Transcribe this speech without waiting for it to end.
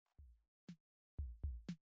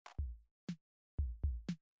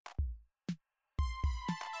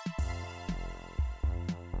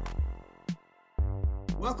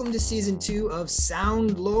Welcome to season 2 of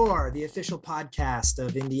Sound Lore, the official podcast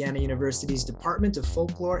of Indiana University's Department of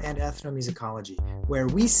Folklore and Ethnomusicology, where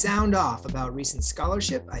we sound off about recent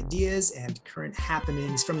scholarship, ideas, and current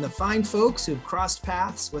happenings from the fine folks who've crossed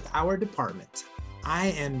paths with our department. I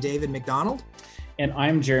am David McDonald. And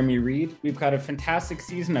I'm Jeremy Reed. We've got a fantastic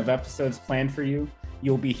season of episodes planned for you.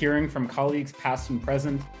 You'll be hearing from colleagues past and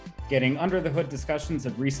present, getting under the hood discussions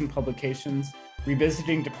of recent publications,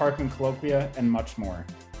 revisiting department colloquia, and much more.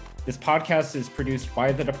 This podcast is produced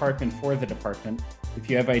by the department for the department. If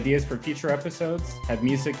you have ideas for future episodes, have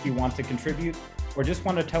music you want to contribute, or just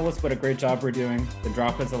want to tell us what a great job we're doing, then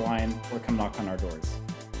drop us a line or come knock on our doors.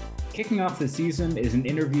 Kicking off the season is an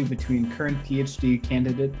interview between current PhD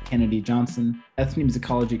candidate Kennedy Johnson,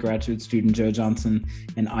 ethnomusicology graduate student Joe Johnson,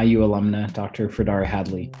 and IU alumna Dr. Fredara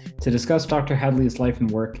Hadley to discuss Dr. Hadley's life and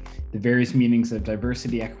work, the various meanings of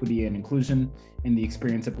diversity, equity, and inclusion, and the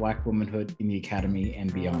experience of Black womanhood in the academy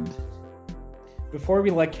and beyond. Before we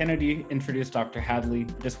let Kennedy introduce Dr. Hadley,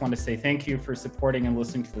 I just want to say thank you for supporting and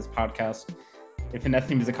listening to this podcast. If an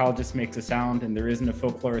ethnomusicologist makes a sound and there isn't a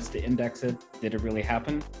folklorist to index it, did it really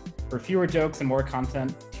happen? For fewer jokes and more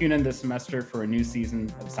content, tune in this semester for a new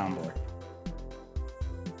season of Sound Lore.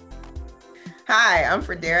 Hi, I'm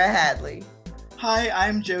Fredara Hadley. Hi,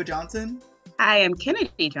 I'm Joe Johnson. Hi, I'm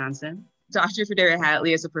Kennedy Johnson. Dr. Fredara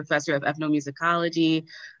Hadley is a professor of ethnomusicology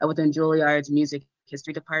within Juilliard's Music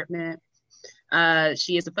History Department.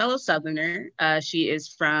 She is a fellow Southerner. She is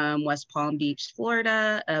from West Palm Beach,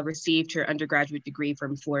 Florida, received her undergraduate degree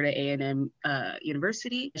from Florida A&M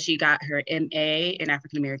University. She got her MA in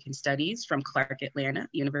African American Studies from Clark Atlanta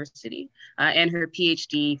University, and her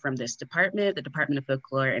PhD from this department, the Department of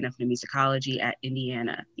Folklore and Ethnomusicology at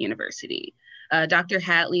Indiana University. Dr.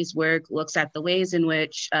 Hadley's work looks at the ways in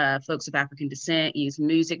which folks of African descent use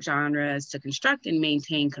music genres to construct and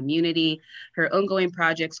maintain community. Her ongoing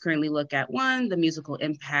projects currently look at one, the musical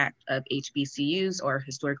impact of HBCUs, or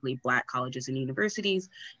historically Black colleges and universities,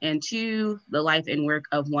 and two, the life and work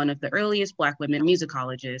of one of the earliest Black women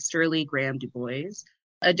musicologists, Shirley Graham Du Bois.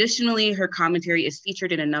 Additionally, her commentary is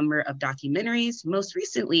featured in a number of documentaries, most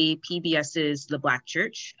recently PBS's The Black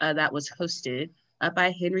Church that was hosted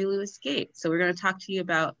by Henry Louis Gates. So we're going to talk to you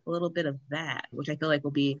about a little bit of that, which I feel like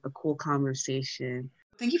will be a cool conversation.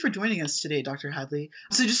 Thank you for joining us today, Dr. Hadley.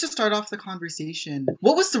 So just to start off the conversation,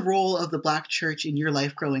 what was the role of the Black church in your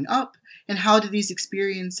life growing up? And how did these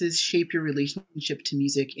experiences shape your relationship to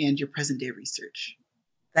music and your present day research?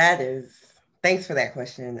 Thanks for that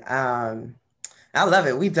question. I love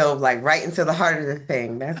it. We dove right into the heart of the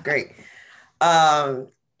thing. That's great.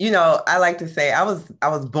 I like to say I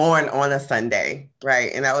was born on a Sunday,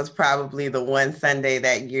 right? And that was probably the one Sunday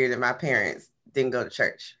that year that my parents didn't go to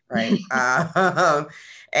church, right? I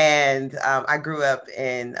grew up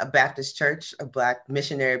in a Baptist church, a Black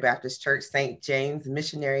missionary Baptist church, St. James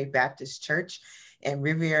Missionary Baptist Church in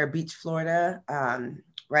Riviera Beach, Florida,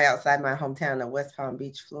 right outside my hometown of West Palm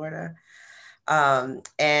Beach, Florida.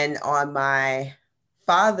 And on my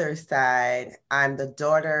father's side, I'm the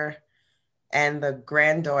daughter and the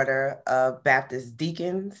granddaughter of Baptist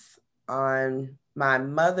deacons. On my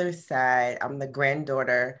mother's side, I'm the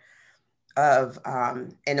granddaughter of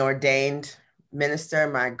an ordained minister.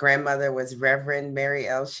 My grandmother was Reverend Mary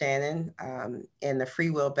L. Shannon in the Free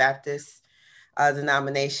Will Baptist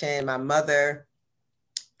denomination. My mother,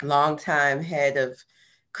 longtime head of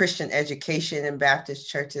Christian education in Baptist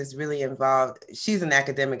churches, really involved. She's an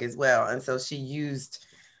academic as well. And so she used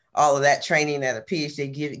all of that training that a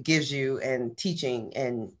PhD gives you and teaching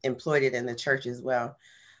and employed it in the church as well.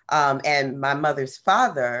 And my mother's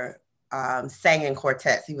father sang in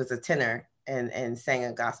quartets. He was a tenor and sang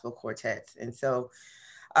in gospel quartets. And so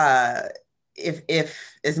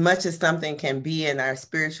if as much as something can be in our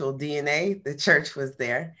spiritual DNA, the church was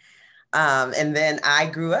there. And then I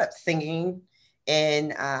grew up singing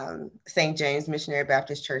in St. James Missionary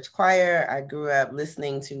Baptist Church Choir. I grew up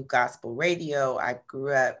listening to gospel radio. I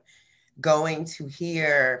grew up going to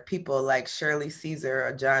hear people like Shirley Caesar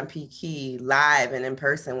or John P. Key live and in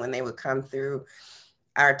person when they would come through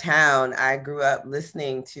our town. I grew up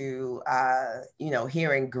listening to,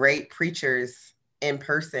 hearing great preachers in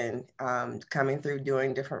person coming through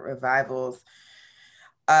doing different revivals.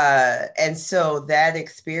 And so that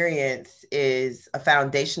experience is a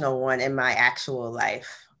foundational one in my actual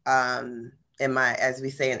life, in my, as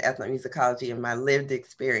we say in ethnomusicology, in my lived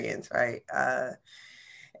experience, right?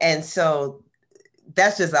 And so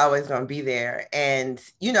that's just always going to be there. And,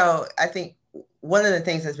 I think one of the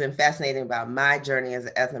things that's been fascinating about my journey as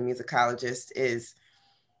an ethnomusicologist is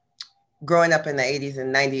growing up in the 80s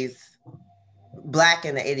and 90s, Black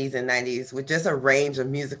in the 80s and 90s with just a range of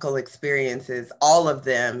musical experiences. All of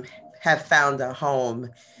them have found a home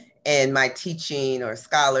in my teaching or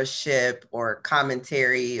scholarship or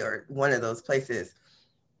commentary or one of those places.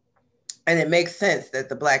 And it makes sense that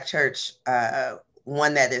the Black church,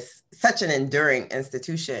 one that is such an enduring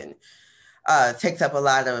institution, takes up a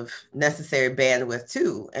lot of necessary bandwidth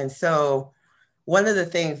too. And so one of the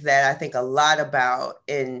things that I think a lot about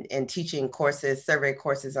in teaching courses, survey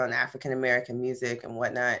courses on African-American music and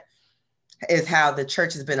whatnot, is how the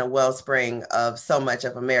church has been a wellspring of so much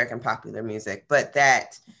of American popular music, but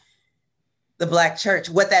that the Black church,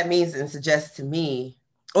 what that means and suggests to me,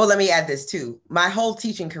 well, let me add this too. My whole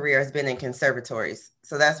teaching career has been in conservatories.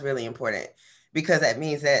 So that's really important because that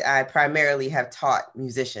means that I primarily have taught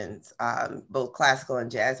musicians, both classical and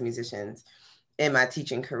jazz musicians in my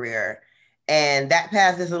teaching career. And that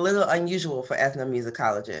path is a little unusual for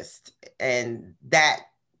ethnomusicologists. And that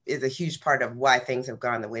is a huge part of why things have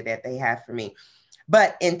gone the way that they have for me.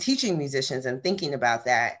 But in teaching musicians and thinking about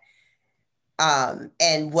that,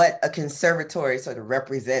 and what a conservatory sort of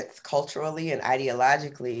represents culturally and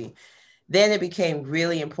ideologically, then it became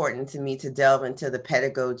really important to me to delve into the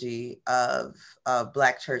pedagogy of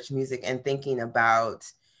Black church music and thinking about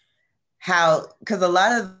how, because a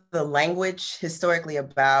lot of the language historically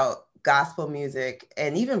about gospel music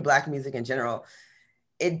and even Black music in general,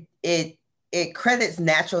 it credits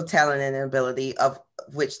natural talent and ability, of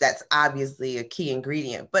which that's obviously a key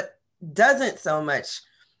ingredient, but doesn't so much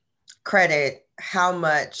credit how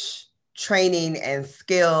much training and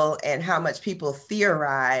skill and how much people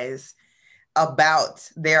theorize about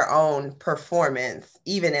their own performance,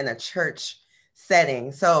 even in a church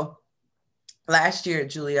setting. So last year at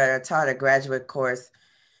Juilliard, I taught a graduate course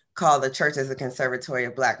called The Church as a Conservatory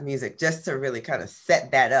of Black Music, just to really kind of set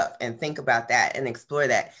that up and think about that and explore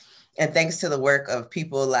that. And thanks to the work of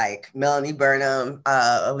people like Melanie Burnham,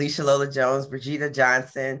 Alicia Lola Jones, Brigida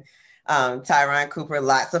Johnson, Tyron Cooper,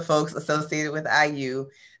 lots of folks associated with IU.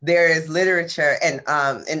 There is literature and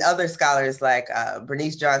other scholars like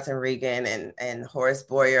Bernice Johnson Regan and Horace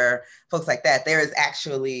Boyer, folks like that. There is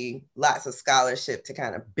actually lots of scholarship to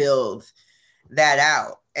kind of build that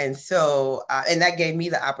out. And so, and that gave me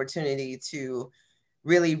the opportunity to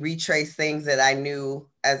really retrace things that I knew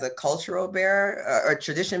as a cultural bearer or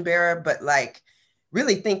tradition bearer, but like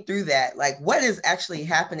really think through that. Like, what is actually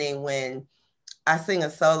happening when I sing a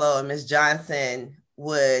solo and Miss Johnson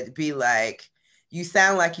would be like, you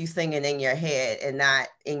sound like you singing in your head and not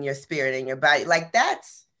in your spirit and your body. Like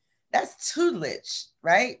that's tutelage,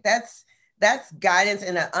 right? That's guidance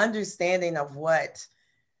and an understanding of what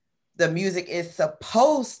the music is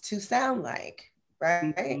supposed to sound like,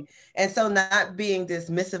 right? Mm-hmm. And so not being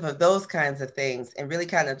dismissive of those kinds of things and really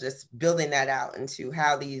kind of just building that out into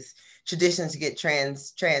how these traditions get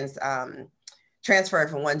transferred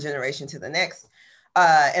from one generation to the next.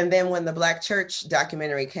 And then when the Black Church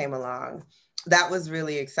documentary came along, that was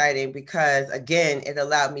really exciting because, again, it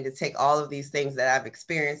allowed me to take all of these things that I've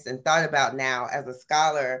experienced and thought about now as a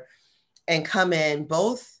scholar and come in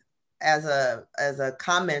both as a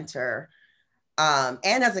commenter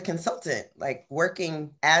and as a consultant, like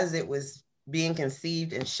working as it was being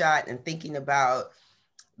conceived and shot and thinking about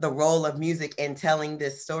the role of music in telling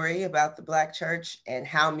this story about the Black church and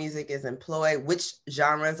how music is employed, which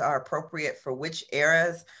genres are appropriate for which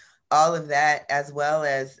eras, all of that, as well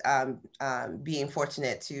as being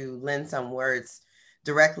fortunate to lend some words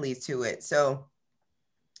directly to it. So,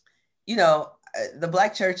 you know, the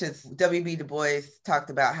Black church, is W.B. Du Bois talked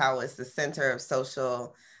about how it's the center of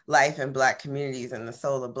social life in Black communities and the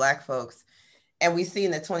soul of Black folks. And we see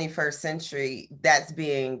in the 21st century that's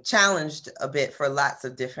being challenged a bit for lots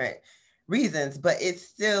of different reasons, but it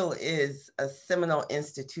still is a seminal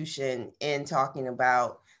institution in talking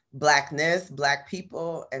about Blackness, Black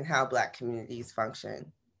people, and how Black communities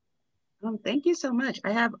function. Thank you so much.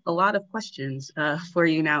 I have a lot of questions for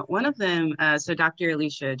you now. One of them, so Dr.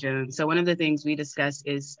 Alicia Jones, so one of the things we discussed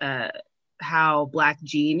is how Black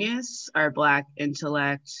genius or Black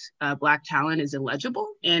intellect, Black talent is illegible.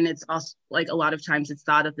 And it's also like a lot of times it's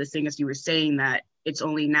thought of this thing, as you were saying, that it's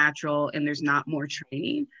only natural and there's not more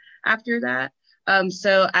training after that.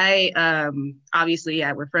 So I, obviously,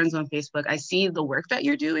 yeah, we're friends on Facebook. I see the work that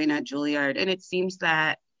you're doing at Juilliard, and it seems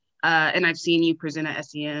that, and I've seen you present at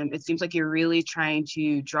SEM, it seems like you're really trying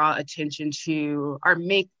to draw attention to, or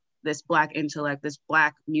make this Black intellect, this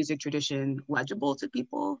Black music tradition legible to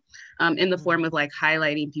people, in the form of like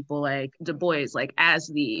highlighting people like Du Bois, like as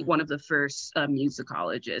the one of the first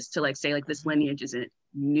musicologists to like say like this lineage isn't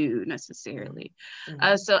new necessarily.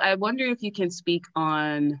 Mm-hmm. So I wonder if you can speak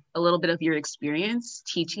on a little bit of your experience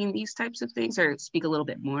teaching these types of things, or speak a little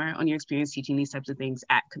bit more on your experience teaching these types of things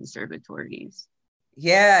at conservatories.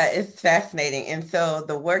 Yeah, it's fascinating. And so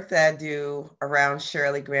the work that I do around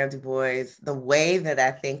Shirley Graham Du Bois, the way that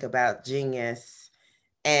I think about genius,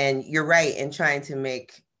 and you're right in trying to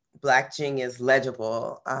make Black genius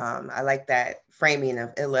legible. I like that framing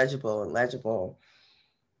of illegible and legible,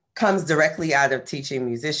 comes directly out of teaching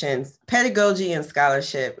musicians. Pedagogy and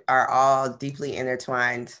scholarship are all deeply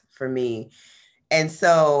intertwined for me. And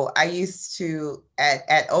so I used to,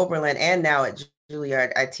 at Oberlin and now at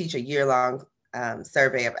Juilliard, I teach a year-long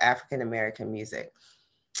survey of African-American music.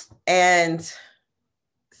 And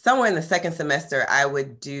somewhere in the second semester, I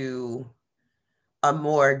would do a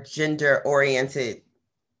more gender-oriented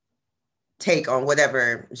take on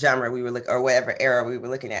whatever genre we were looking, or whatever era we were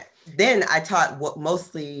looking at. Then I taught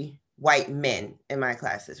mostly white men in my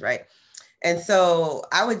classes, right? And so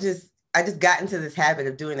I just got into this habit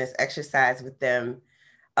of doing this exercise with them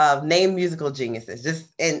of name musical geniuses. Just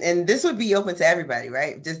and this would be open to everybody,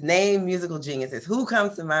 right? Just name musical geniuses. Who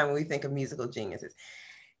comes to mind when we think of musical geniuses?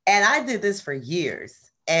 And I did this for years,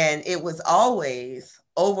 and it was always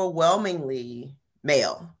overwhelmingly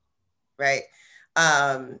male, right?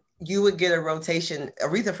 You would get a rotation.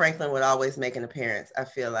 Aretha Franklin would always make an appearance, I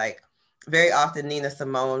feel like. Very often Nina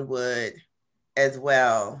Simone would as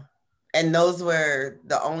well. And those were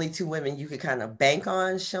the only two women you could kind of bank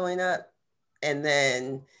on showing up. And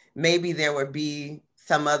then maybe there would be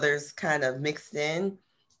some others kind of mixed in.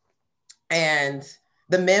 And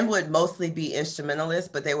the men would mostly be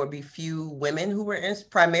instrumentalists, but there would be few women who were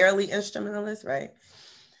primarily instrumentalists, right?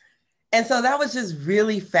 And so that was just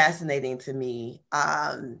really fascinating to me.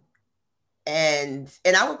 And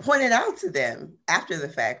I would point it out to them after the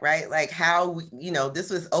fact, right? Like how, this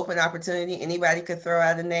was open opportunity. Anybody could throw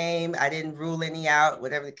out a name. I didn't rule any out,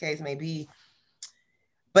 whatever the case may be.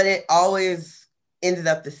 But it always ended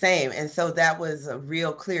up the same. And so that was a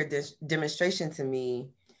real clear demonstration to me.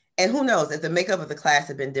 And who knows, if the makeup of the class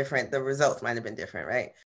had been different, the results might have been different,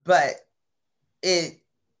 right? But it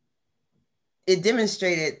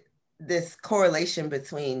demonstrated this correlation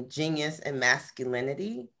between genius and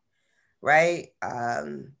masculinity, right?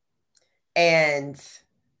 And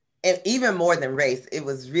even more than race, it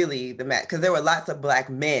was really because there were lots of Black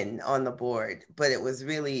men on the board, but it was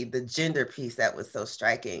really the gender piece that was so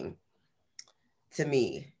striking to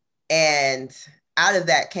me. And out of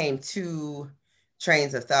that came two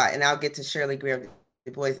trains of thought, and I'll get to Shirley Graham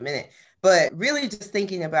Du Bois in a minute, but really just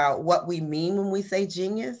thinking about what we mean when we say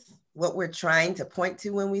genius, what we're trying to point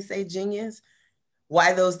to when we say genius,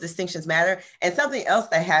 why those distinctions matter. And something else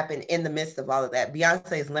that happened in the midst of all of that,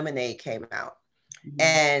 Beyonce's Lemonade came out. Mm-hmm.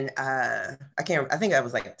 And I think that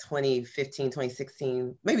was like 2015,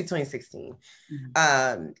 2016, maybe 2016.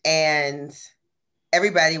 Mm-hmm. And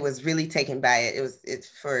everybody was really taken by it. It's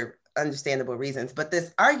for understandable reasons, but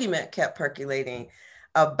this argument kept percolating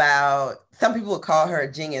about, some people would call her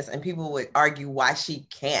a genius and people would argue why she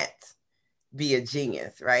can't be a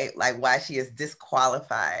genius, right? Like why she is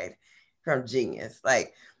disqualified from genius.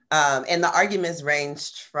 Like, and the arguments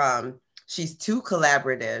ranged from she's too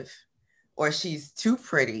collaborative, or she's too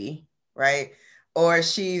pretty, right? Or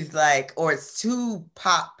she's like, or it's too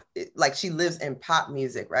pop, like she lives in pop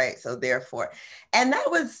music, right? So therefore, and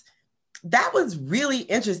that was really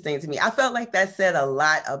interesting to me. I felt like that said a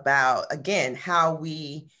lot about, again, how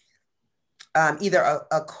we either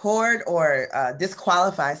accord or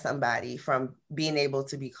disqualify somebody from being able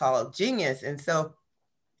to be called genius. And so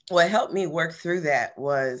what helped me work through that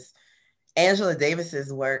was Angela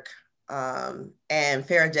Davis's work and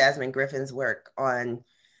Farrah Jasmine Griffin's work on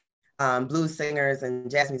blues singers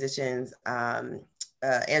and jazz musicians.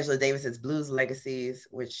 Angela Davis's Blues Legacies,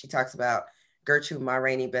 which she talks about Gertrude Ma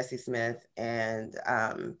Rainey, Bessie Smith, and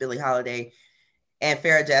Billie Holiday, and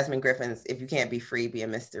Farrah Jasmine Griffin's If You Can't Be Free, Be a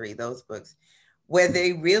Mystery, those books, where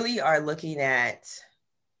they really are looking at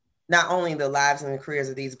not only the lives and the careers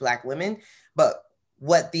of these Black women, but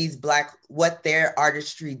what their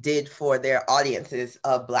artistry did for their audiences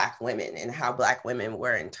of Black women and how Black women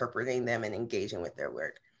were interpreting them and engaging with their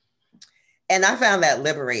work. And I found that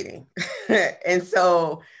liberating. And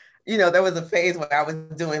so, there was a phase where I was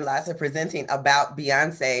doing lots of presenting about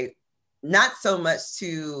Beyonce, not so much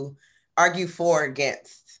to argue for or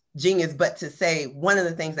against genius, but to say one of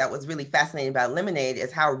the things that was really fascinating about Lemonade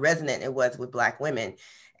is how resonant it was with Black women.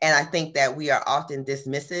 And I think that we are often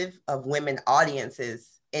dismissive of women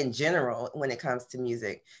audiences in general when it comes to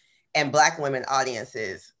music, and Black women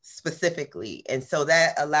audiences specifically. And so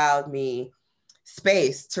that allowed me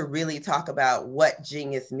space to really talk about what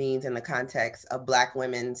genius means in the context of Black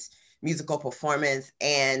women's musical performance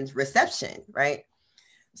and reception, right?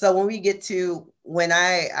 So when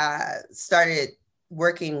I started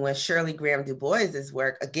working with Shirley Graham Du Bois's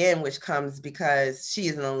work, again, which comes because she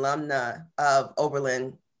is an alumna of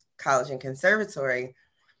Oberlin College and Conservatory,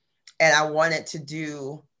 and I wanted to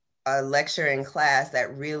do a lecture in class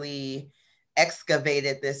that really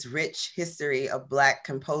excavated this rich history of Black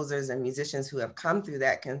composers and musicians who have come through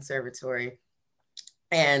that conservatory.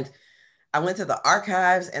 And I went to the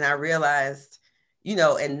archives and I realized, in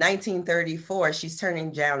 1934, she's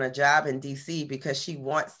turning down a job in DC because she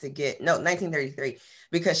wants to 1933,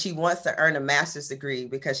 because she wants to earn a master's degree,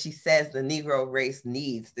 because she says the Negro race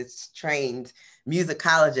needs this trained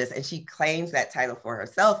musicologist. And she claims that title for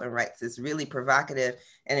herself and writes this really provocative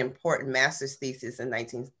and important master's thesis in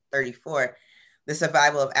 1934, The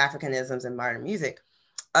Survival of Africanisms in Modern Music.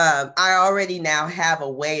 I already now have a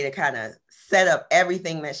way to kind of set up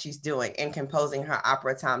everything that she's doing in composing her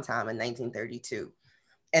opera Tom Tom in 1932,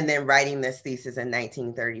 and then writing this thesis in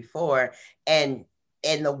 1934. And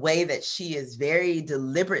the way that she is very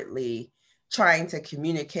deliberately trying to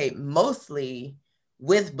communicate mostly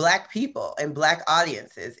with Black people and Black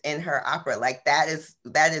audiences in her opera. Like that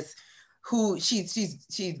is who she's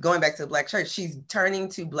going back to the Black church. She's turning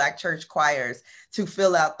to Black church choirs to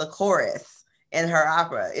fill out the chorus in her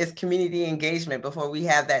opera. It's community engagement before we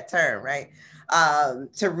have that term, right?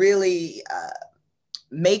 To really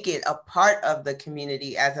make it a part of the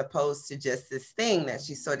community, as opposed to just this thing that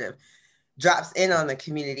she sort of drops in on the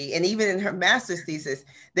community. And even in her master's thesis,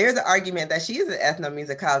 there's an argument that she is an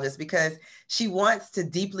ethnomusicologist because she wants to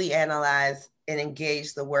deeply analyze and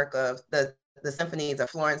engage the work of the symphonies of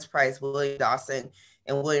Florence Price, William Dawson,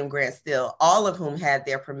 and William Grant Still, all of whom had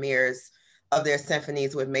their premieres of their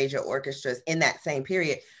symphonies with major orchestras in that same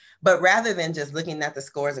period. But rather than just looking at the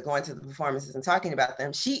scores or going to the performances and talking about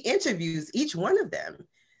them, she interviews each one of them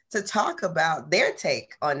to talk about their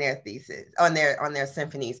take on their thesis, on their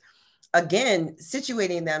symphonies. Again,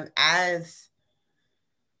 situating them as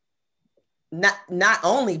not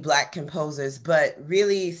only Black composers, but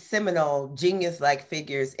really seminal, genius-like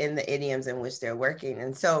figures in the idioms in which they're working.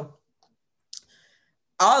 And so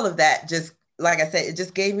all of that, just like I said, it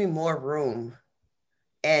just gave me more room,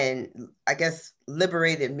 and I guess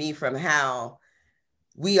liberated me from how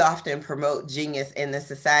we often promote genius in this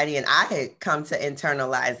society. And I had come to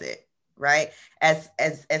internalize it, right? And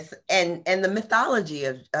the mythology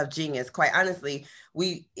of genius, quite honestly,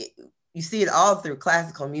 you see it all through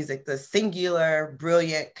classical music, the singular,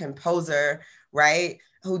 brilliant composer, right?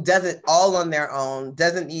 Who does it all on their own,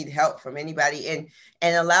 doesn't need help from anybody,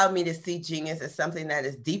 and allowed me to see genius as something that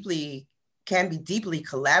is can be deeply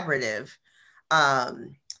collaborative,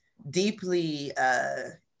 deeply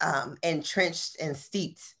entrenched and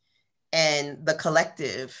steeped in the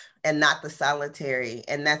collective and not the solitary.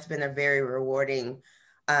 And that's been a very rewarding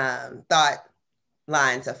thought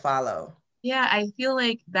line to follow. Yeah, I feel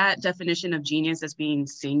like that definition of genius as being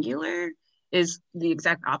singular is the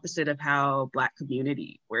exact opposite of how Black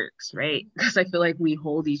community works, right? Because I feel like we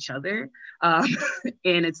hold each other. And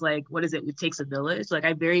it's like, what is it? It takes a village. Like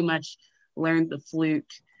I very much learned the flute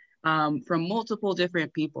from multiple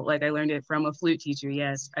different people. Like I learned it from a flute teacher.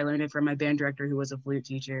 Yes. I learned it from my band director who was a flute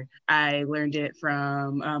teacher. I learned it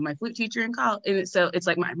from my flute teacher in college. And so it's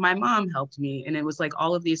like my mom helped me, and it was like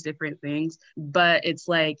all of these different things, but it's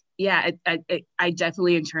like, yeah, I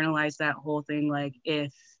definitely internalized that whole thing. Like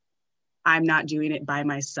if I'm not doing it by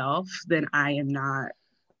myself, then I am not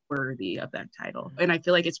worthy of that title. And I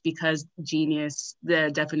feel like it's because genius,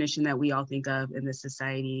 the definition that we all think of in this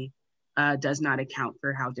society, does not account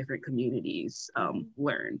for how different communities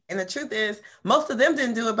learn. And the truth is, most of them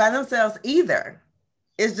didn't do it by themselves either.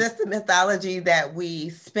 It's just the mythology that we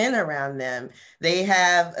spin around them. They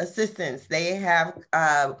have assistants, they have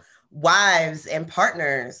wives and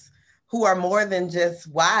partners who are more than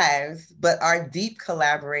just wives, but are deep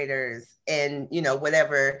collaborators in,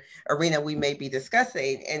 whatever arena we may be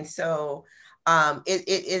discussing. And so it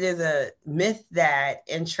is a myth that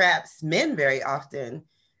entraps men very often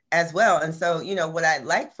as well. And so, what I'd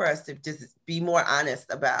like for us to just be more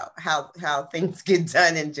honest about how things get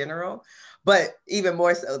done in general, but even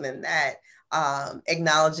more so than that,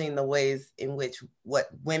 acknowledging the ways in which what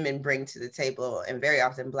women bring to the table, and very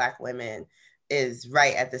often Black women, is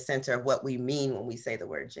right at the center of what we mean when we say the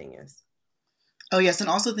word genius. Oh, yes. And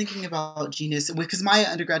also thinking about genius, because my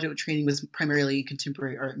undergraduate training was primarily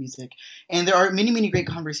contemporary art music. And there are many, many great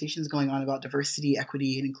conversations going on about diversity,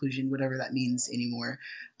 equity, and inclusion, whatever that means anymore.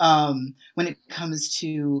 When it comes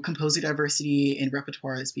to composer diversity and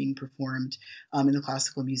repertoire that's being performed in the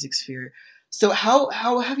classical music sphere. So how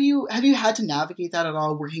have you had to navigate that at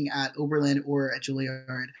all working at Oberlin or at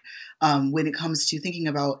Juilliard when it comes to thinking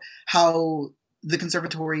about how the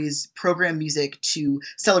conservatories program music to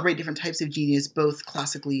celebrate different types of genius, both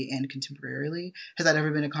classically and contemporarily? Has that ever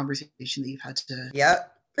been a conversation that you've had to?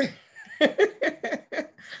 Yep.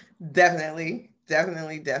 Definitely.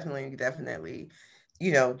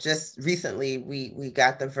 You know, just recently we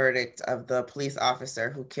got the verdict of the police officer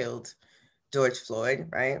who killed George Floyd,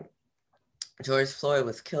 right? George Floyd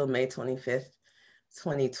was killed May 25th,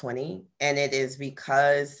 2020. And it is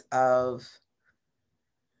because of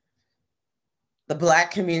the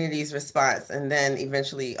Black community's response, and then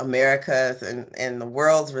eventually America's and the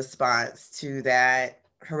world's response to that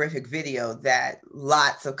horrific video, that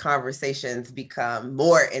lots of conversations become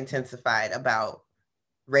more intensified about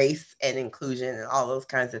race and inclusion and all those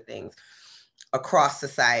kinds of things across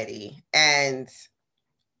society. And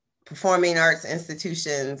performing arts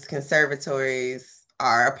institutions, conservatories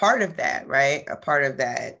are a part of that, right? A part of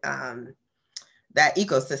that, that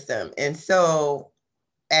ecosystem. And so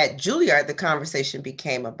at Juilliard, the conversation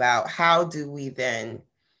became about how do we then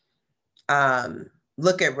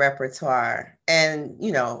look at repertoire. And,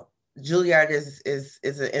 you know, Juilliard is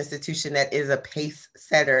an institution that is a pace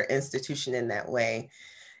setter institution in that way,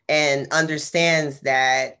 and understands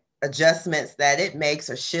that adjustments that it makes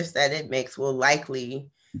or shifts that it makes will likely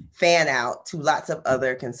fan out to lots of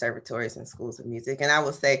other conservatories and schools of music. And I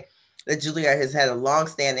will say that Juilliard has had a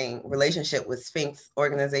longstanding relationship with Sphinx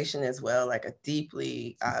organization as well, like a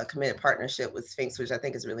deeply committed partnership with Sphinx, which I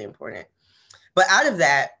think is really important. But out of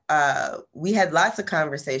that, we had lots of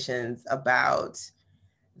conversations about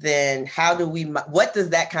then what does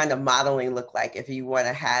that kind of modeling look like if you want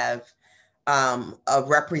to have a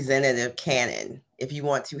representative canon, if you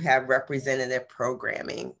want to have representative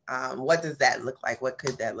programming, what does that look like? What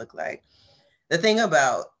could that look like? The thing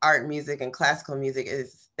about art music and classical music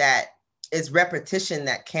is that it's repetition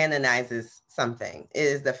that canonizes something. It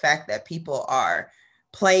is the fact that people are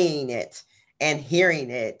playing it and hearing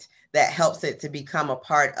it that helps it to become a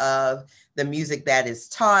part of the music that is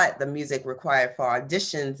taught, the music required for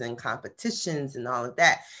auditions and competitions and all of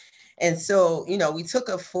that. And so, you know, we took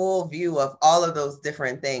a full view of all of those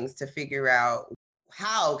different things to figure out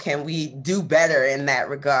how can we do better in that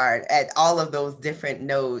regard at all of those different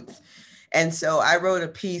nodes. And so I wrote a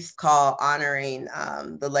piece called Honoring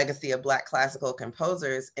the Legacy of Black Classical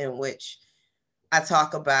Composers, in which I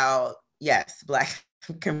talk about, yes, Black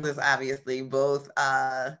composers, obviously, both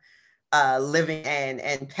living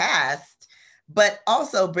and past, but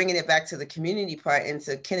also bringing it back to the community part, and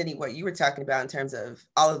to Kennedy, what you were talking about in terms of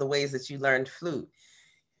all of the ways that you learned flute.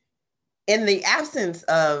 In the absence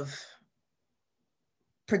of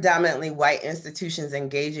predominantly white institutions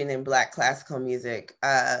engaging in Black classical music,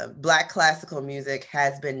 Black classical music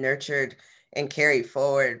has been nurtured and carried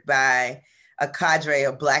forward by a cadre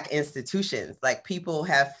of Black institutions. Like, people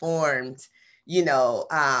have formed, you know,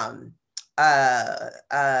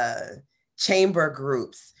 chamber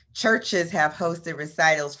groups. Churches have hosted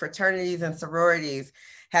recitals. Fraternities and sororities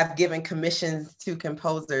have given commissions to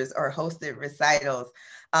composers or hosted recitals.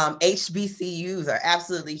 HBCUs are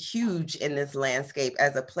absolutely huge in this landscape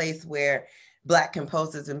as a place where Black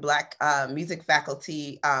composers and Black music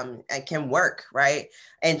faculty can work, right?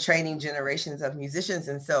 And training generations of musicians.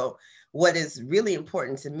 And so what is really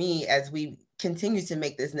important to me as we continue to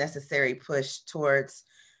make this necessary push towards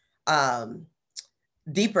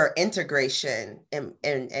deeper integration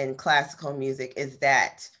in classical music is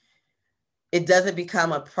that it doesn't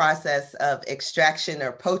become a process of extraction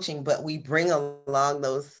or poaching, but we bring along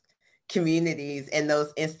those communities and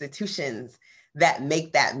those institutions that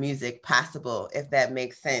make that music possible, if that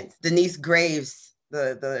makes sense. Denise Graves,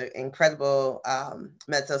 the incredible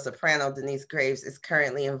mezzo-soprano Denise Graves, is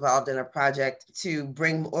currently involved in a project to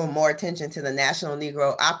bring more attention to the National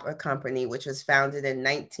Negro Opera Company, which was founded in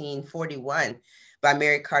 1941 by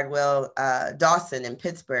Mary Cardwell Dawson in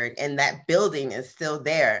Pittsburgh. And that building is still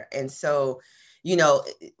there. And so, you know,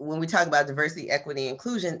 when we talk about diversity, equity,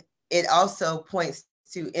 inclusion, it also points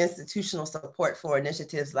to institutional support for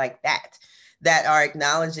initiatives like that are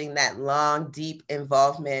acknowledging that long, deep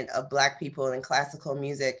involvement of Black people in classical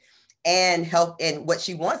music, and help. And what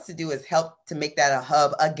she wants to do is help to make that a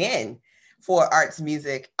hub again for art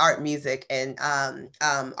music, and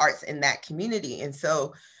arts in that community. And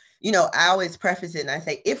so, you know, I always preface it and I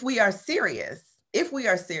say, if we are serious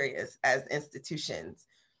as institutions,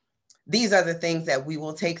 these are the things that we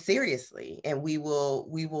will take seriously and we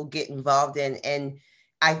will get involved in. And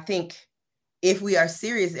I think if we are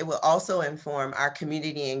serious, it will also inform our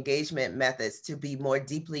community engagement methods to be more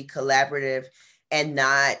deeply collaborative, and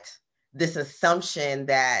not this assumption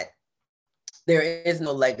that there is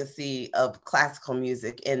no legacy of classical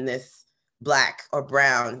music in this Black or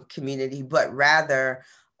brown community, but rather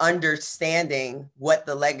understanding what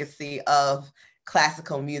the legacy of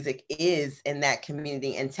classical music is in that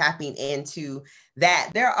community and tapping into that.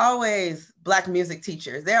 There are always Black music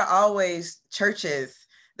teachers. There are always churches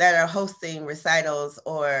that are hosting recitals,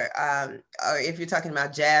 or if you're talking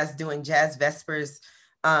about jazz, doing jazz vespers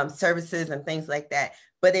services and things like that.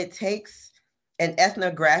 But it takes an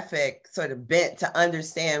ethnographic sort of bent to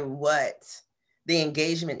understand what the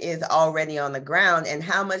engagement is already on the ground, and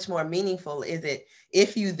how much more meaningful is it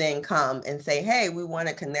if you then come and say, hey, we want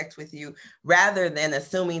to connect with you, rather than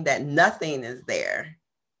assuming that nothing is there,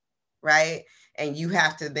 right? And you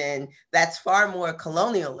have to then, that's far more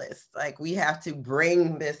colonialist. Like, we have to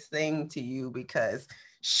bring this thing to you because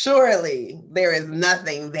surely there is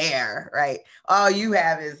nothing there, right? All you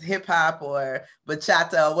have is hip hop or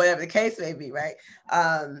bachata or whatever the case may be, right?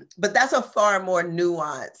 But that's a far more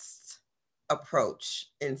nuanced approach.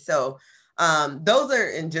 And so those are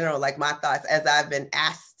in general like my thoughts as I've been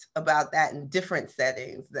asked about that in different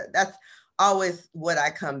settings. That's always what I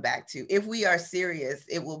come back to. If we are serious,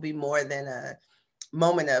 it will be more than a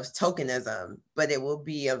moment of tokenism, but it will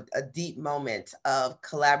be a deep moment of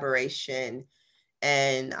collaboration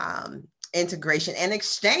and integration and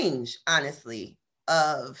exchange, honestly,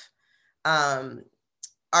 of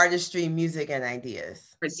artistry, music, and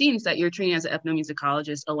ideas. It seems that your training as an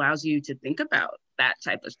ethnomusicologist allows you to think about that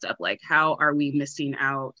type of stuff. Like, how are we missing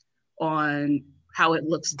out on how it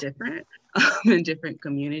looks different in different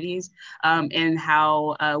communities, and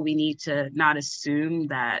how we need to not assume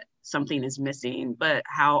that something is missing, but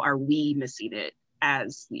how are we missing it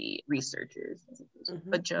as the researchers? Mm-hmm.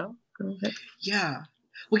 But Joe, go ahead. Yeah.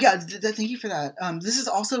 Well, yeah, thank you for that. This is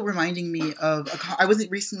also reminding me of, I was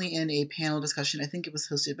recently in a panel discussion. I think it was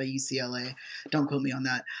hosted by UCLA. Don't quote me on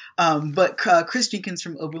that. But Chris Jenkins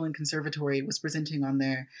from Oberlin Conservatory was presenting on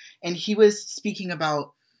there. And he was speaking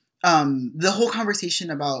about the whole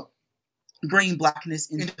conversation about bringing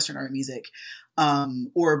Blackness into Western art music,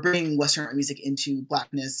 or bringing Western art music into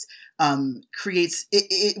Blackness, creates,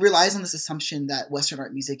 it relies on this assumption that Western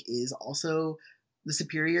art music is also the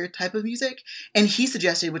superior type of music. And he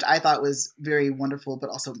suggested, which I thought was very wonderful,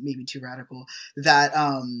 but also maybe too radical, that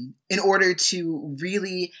in order to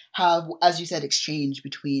really have, as you said, exchange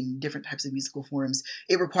between different types of musical forms,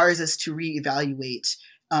 it requires us to reevaluate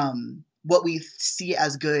what we see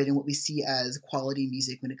as good and what we see as quality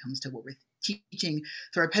music when it comes to what we're teaching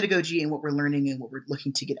through our pedagogy and what we're learning and what we're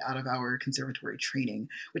looking to get out of our conservatory training,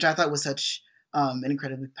 which I thought was such an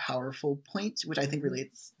incredibly powerful point, which I think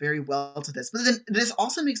relates very well to this. But then this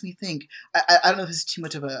also makes me think, I don't know if this is too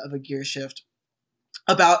much of a gear shift,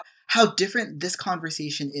 about how different this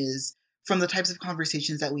conversation is from the types of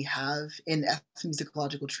conversations that we have in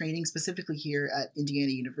ethnomusicological training, specifically here at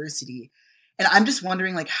Indiana University. And I'm just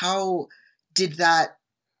wondering, like, how did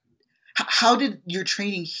your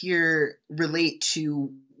training here relate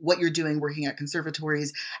to what you're doing working at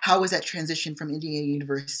conservatories? How was that transition from Indiana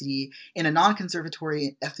University in a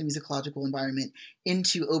non-conservatory ethnomusicological environment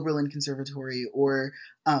into Oberlin Conservatory or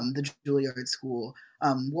the Juilliard School?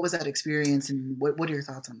 What was that experience, and what are your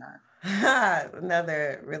thoughts on that?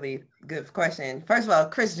 Another really good question. First of all,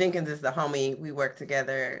 Chris Jenkins is the homie. We worked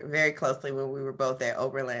together very closely when we were both at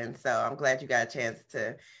Oberlin. So I'm glad you got a chance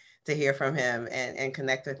to hear from him and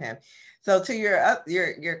connect with him. So to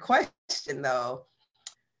your question though,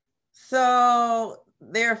 so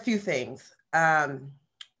there are a few things.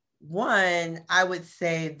 One, I would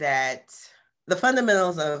say that the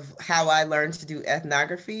fundamentals of how I learned to do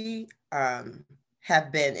ethnography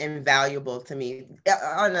have been invaluable to me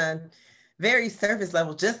on a very surface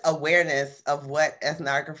level. Just awareness of what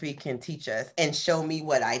ethnography can teach us and show me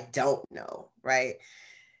what I don't know, right?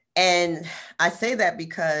 And I say that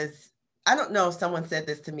because I don't know if someone said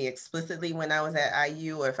this to me explicitly when I was at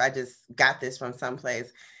IU, or if I just got this from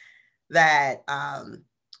someplace, that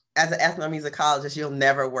as an ethnomusicologist, you'll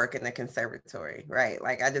never work in the conservatory, right?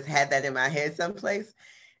 Like, I just had that in my head someplace.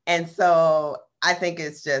 And so I think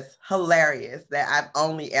it's just hilarious that I've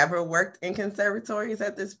only ever worked in conservatories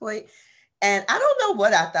at this point. And I don't know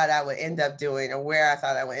what I thought I would end up doing or where I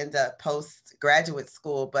thought I would end up post-graduate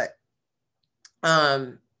school, but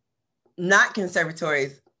not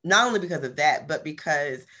conservatories, not only because of that, but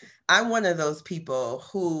because I'm one of those people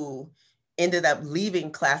who ended up leaving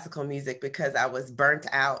classical music because I was burnt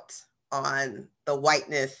out on the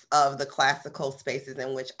whiteness of the classical spaces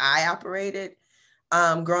in which I operated.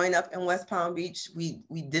 Growing up in West Palm Beach, we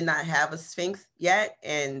did not have a Sphinx yet.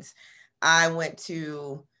 And I went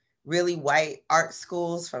to really white art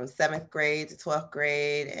schools from 7th grade to 12th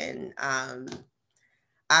grade. And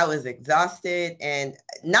I was exhausted, and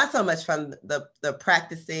not so much from the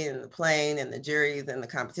practicing and the playing and the juries and the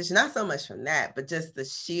competition, not so much from that, but just the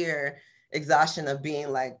sheer exhaustion of being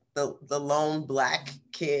like the lone Black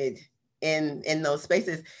kid in those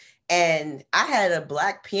spaces. And I had a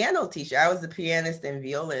Black piano teacher. I was a pianist and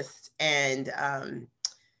violist. And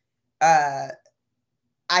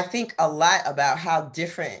I think a lot about how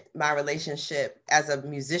different my relationship as a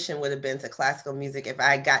musician would have been to classical music if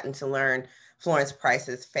I had gotten to learn Florence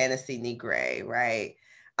Price's Fantasy Negre, right?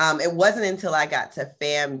 It wasn't until I got to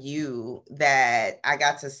FAMU that I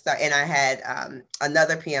got to start, and I had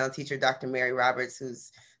another piano teacher, Dr. Mary Roberts,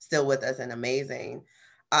 who's still with us and amazing,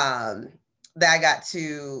 that I got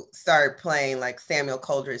to start playing like Samuel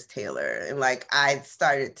Coleridge Taylor. And like, I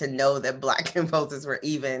started to know that Black composers were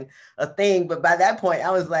even a thing. But by that point,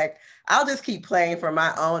 I was like, I'll just keep playing for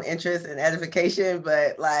my own interest and edification.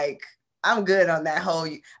 But like, I'm good on that whole,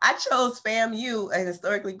 I chose FAMU, a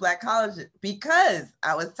historically Black college, because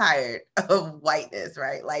I was tired of whiteness,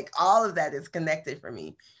 right? Like all of that is connected for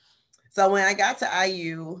me. So when I got to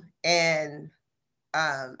IU, and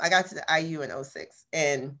I got to the IU in 2006,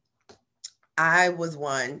 and I was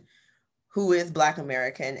one who is Black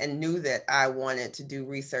American and knew that I wanted to do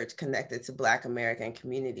research connected to Black American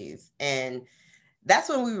communities. And that's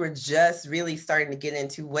when we were just really starting to get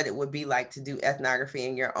into what it would be like to do ethnography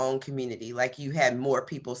in your own community. Like you had more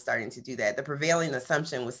people starting to do that. The prevailing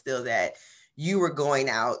assumption was still that you were going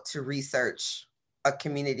out to research a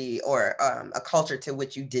community or a culture to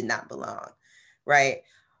which you did not belong, right?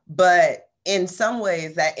 But in some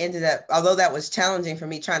ways that ended up, although that was challenging for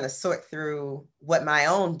me trying to sort through what my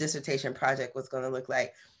own dissertation project was going to look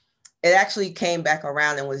like, it actually came back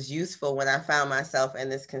around and was useful when I found myself in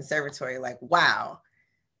this conservatory, like, wow,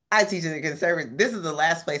 I teach in a conservatory. This is the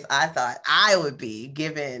last place I thought I would be,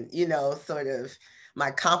 given, you know, sort of my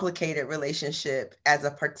complicated relationship as a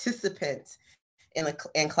participant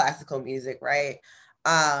in classical music, right?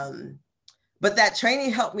 But that training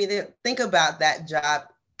helped me to think about that job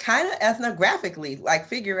kind of ethnographically, like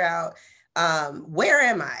figure out where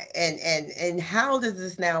am I and how does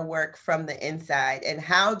this now work from the inside, and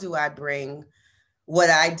how do I bring what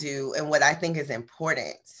I do and what I think is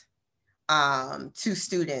important to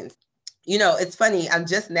students. You know, it's funny, I'm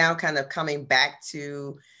just now kind of coming back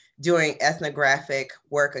to doing ethnographic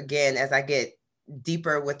work again as I get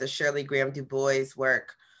deeper with the Shirley Graham Du Bois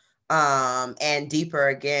work. And deeper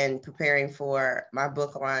again, preparing for my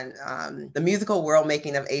book on the musical world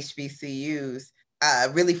making of HBCUs,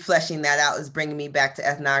 really fleshing that out is bringing me back to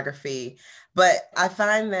ethnography. But I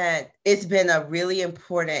find that it's been a really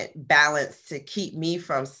important balance to keep me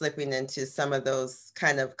from slipping into some of those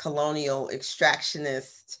kind of colonial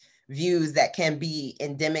extractionist views that can be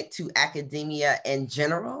endemic to academia in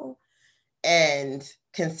general and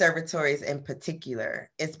conservatories in particular.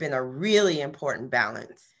 It's been a really important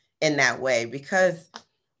balance in that way, because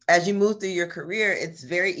as you move through your career, it's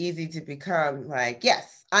very easy to become like,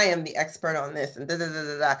 yes, I am the expert on this and da da da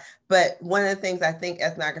da da. But one of the things I think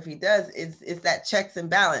ethnography does is that checks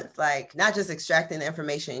and balance, like not just extracting the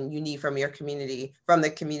information you need from your community, from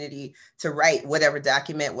the community to write whatever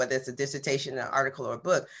document, whether it's a dissertation, an article, or a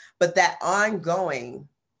book, but that ongoing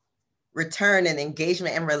return and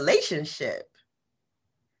engagement and relationship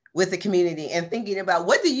with the community and thinking about,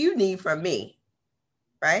 what do you need from me?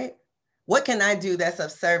 Right? What can I do that's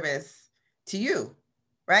of service to you?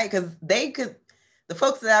 Right? Because the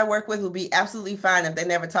folks that I work with will be absolutely fine if they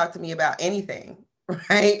never talk to me about anything.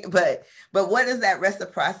 Right? But what does that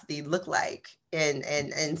reciprocity look like?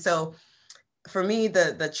 And so for me,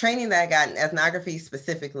 the training that I got in ethnography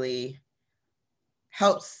specifically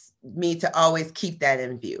helps me to always keep that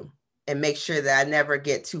in view and make sure that I never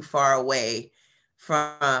get too far away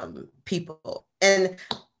from people. And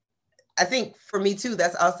I think for me too,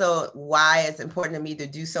 that's also why it's important to me to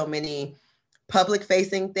do so many public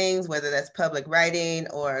facing things, whether that's public writing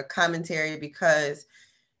or commentary, because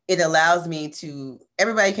it allows me to,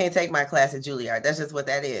 everybody can't take my class at Juilliard. That's just what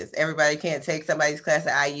that is. Everybody can't take somebody's class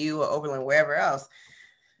at IU or Oberlin, wherever else.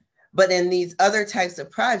 But in these other types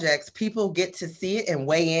of projects, people get to see it and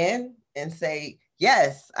weigh in and say,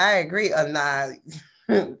 yes, I agree. Or nah,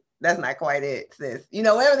 that's not quite it, sis. You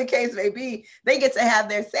know, whatever the case may be, they get to have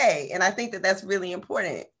their say. And I think that that's really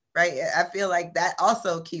important, right? I feel like that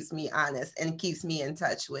also keeps me honest and keeps me in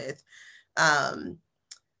touch with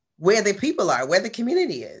where the people are, where the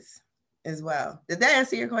community is as well. Did that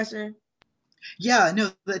answer your question? Yeah,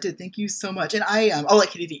 no, that did. Thank you so much. And I'll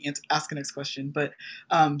let Katie ask the next question, but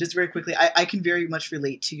just very quickly, I can very much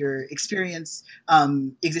relate to your experience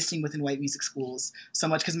existing within white music schools so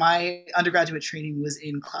much, because my undergraduate training was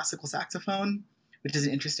in classical saxophone, which is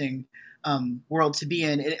an interesting world to be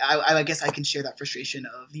in. I guess I can share that frustration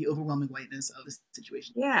of the overwhelming whiteness of the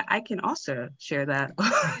situation. Yeah, I can also share that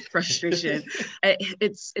frustration.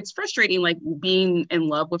 It's frustrating, like being in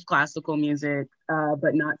love with classical music,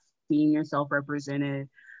 but not seeing yourself represented.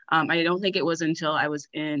 I don't think it was until I was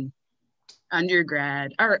in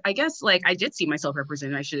undergrad, or I guess like I did see myself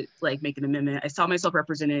represented. I should like make an amendment. I saw myself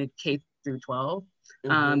represented K through 12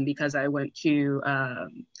 because I went to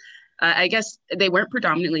I guess they weren't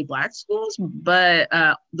predominantly Black schools, but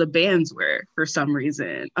the bands were for some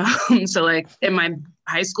reason. So like in my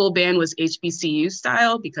high school band was HBCU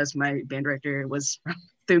style because my band director was from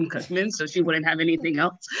Thune-Cookman, so she wouldn't have anything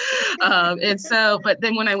else. And so, but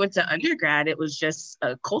then when I went to undergrad, it was just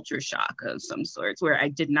a culture shock of some sorts where I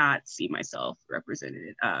did not see myself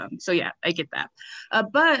represented. So yeah, I get that.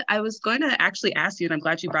 But I was going to actually ask you, and I'm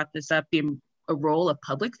glad you brought this up, a role of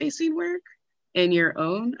public facing work in your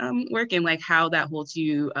own work and like how that holds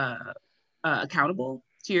you accountable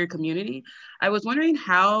to your community. I was wondering,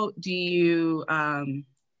 how do you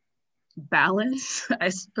balance, I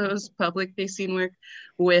suppose, public facing work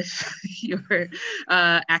with your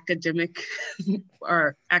academic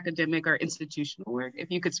or institutional work?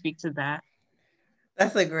 If you could speak to that.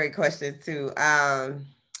 That's a great question too.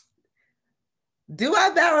 Do I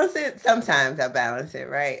balance it? Sometimes I balance it,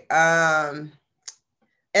 right?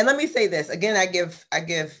 And let me say this again, I give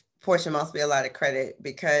Portia Mosby a lot of credit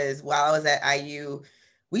because while I was at IU,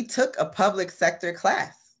 we took a public sector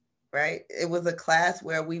class, right? It was a class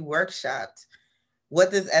where we workshopped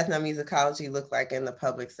what does ethnomusicology look like in the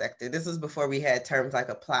public sector. This was before we had terms like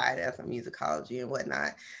applied ethnomusicology and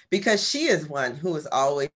whatnot, because she is one who has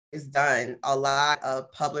always done a lot of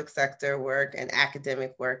public sector work and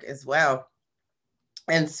academic work as well.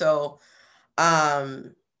 And so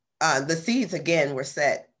the seeds again were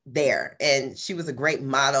set there, and she was a great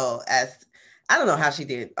model. As I don't know how she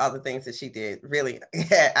did all the things that she did really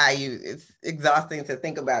at IU. It's exhausting to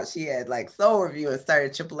think about. She had like Soul Review and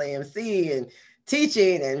started AAAMC and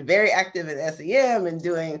teaching and very active at SEM and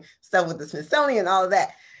doing stuff with the Smithsonian, all of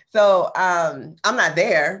that. So I'm not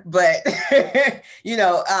there, but that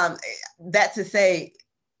to say,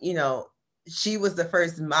 she was the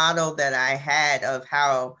first model that I had of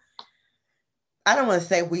how, I don't want to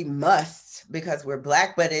say we must because we're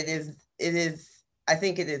Black, but it is, I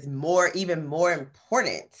think it is even more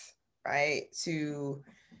important, right, to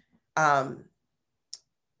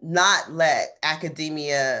not let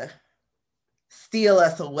academia steal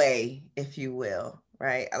us away, if you will,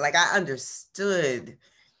 right? Like I understood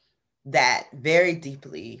that very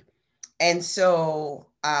deeply. And so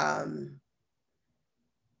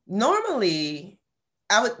normally,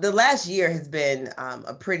 the last year has been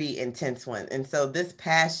a pretty intense one. And so this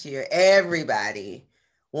past year, everybody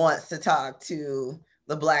wants to talk to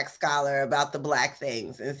the Black scholar about the Black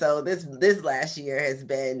things. And so this last year has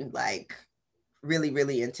been like really,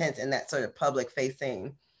 really intense in that sort of public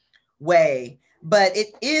facing way. But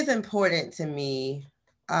it is important to me.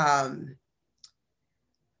 Well,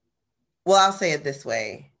 I'll say it this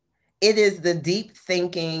way. It is the deep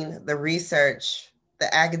thinking, the research,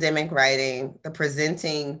 the academic writing, the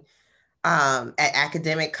presenting at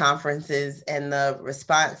academic conferences, and the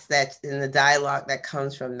response in the dialogue that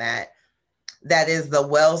comes from that is the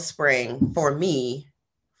wellspring for me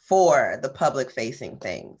for the public facing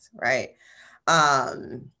things, right?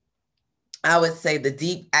 I would say the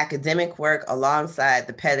deep academic work alongside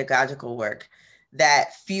the pedagogical work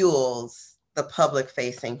that fuels the public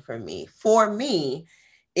facing for me. For me,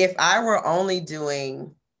 if I were only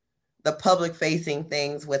doing the public facing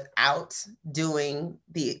things without doing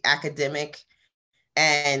the academic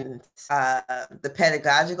and the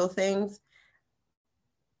pedagogical things,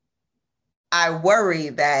 I worry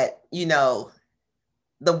that,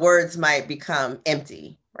 the words might become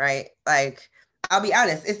empty, right? Like, I'll be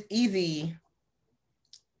honest, it's easy.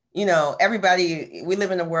 We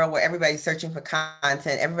live in a world where everybody's searching for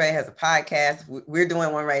content. Everybody has a podcast. We're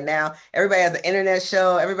doing one right now. Everybody has an internet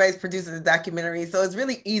show. Everybody's producing a documentary. So it's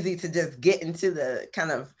really easy to just get into the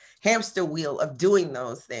kind of hamster wheel of doing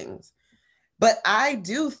those things. But I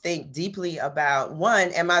do think deeply about, one,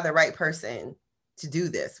 am I the right person to do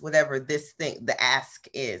this? Whatever this thing, the ask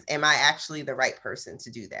is, am I actually the right person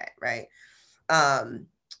to do that, right?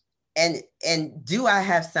 And do I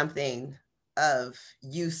have something of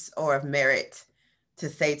use or of merit to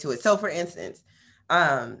say to it? So for instance,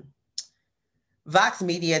 Vox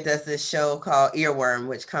Media does this show called Earworm,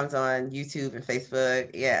 which comes on YouTube and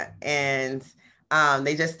Facebook. Yeah. And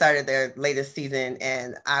they just started their latest season,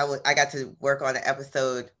 and I got to work on an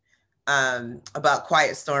episode about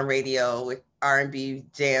Quiet Storm Radio with R&B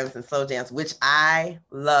jams and slow jams, which I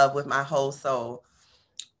love with my whole soul.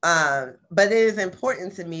 But it is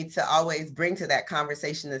important to me to always bring to that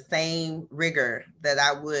conversation the same rigor that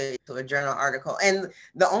I would to a journal article. And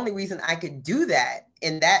the only reason I could do that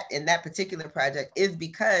in that particular project is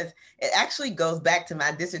because it actually goes back to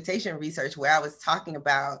my dissertation research, where I was talking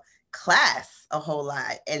about class a whole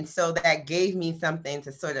lot. And so that gave me something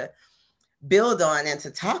to sort of build on and to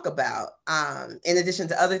talk about, in addition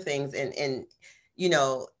to other things. And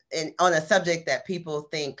on a subject that people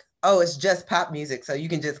think, oh, it's just pop music, so you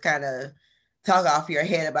can just kind of talk off your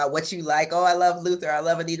head about what you like. Oh, I love Luther, I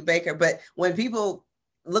love Anita Baker. But when people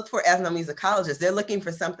look for ethnomusicologists, they're looking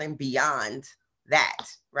for something beyond that,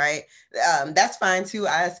 right? That's fine too.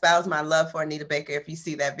 I espouse my love for Anita Baker if you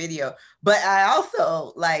see that video. But I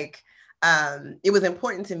also it was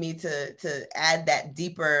important to me to add that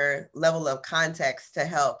deeper level of context to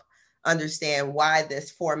help understand why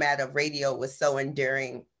this format of radio was so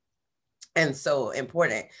enduring and so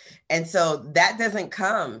important. And so that doesn't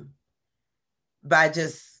come by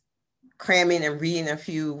just cramming and reading a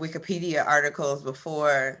few Wikipedia articles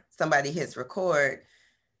before somebody hits record.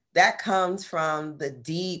 That comes from the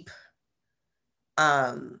deep,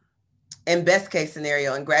 in best case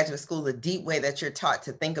scenario in graduate school, the deep way that you're taught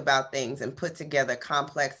to think about things and put together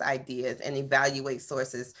complex ideas and evaluate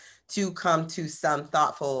sources to come to some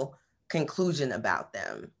thoughtful conclusion about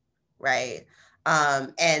them, right?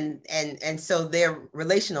 And so they're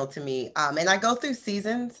relational to me. And I go through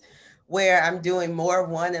seasons where I'm doing more of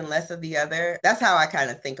one and less of the other. That's how I kind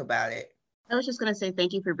of think about it. I was just going to say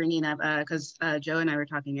thank you for bringing up, because Joe and I were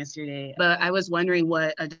talking yesterday, but I was wondering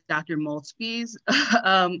what Dr. Maltzby's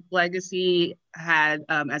legacy had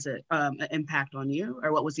as an impact on you,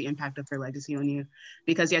 or what was the impact of her legacy on you?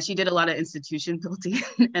 Because, yeah, she did a lot of institution building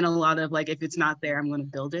and a lot of if it's not there, I'm going to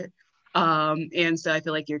build it. And so I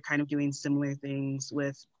feel like you're kind of doing similar things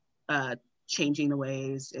with changing the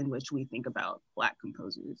ways in which we think about Black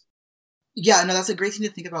composers. Yeah, no, that's a great thing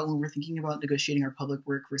to think about when we're thinking about negotiating our public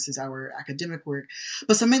work versus our academic work.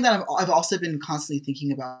 But something that I've also been constantly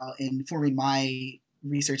thinking about in forming my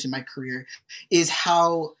research and my career is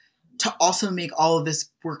how to also make all of this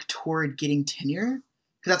work toward getting tenure,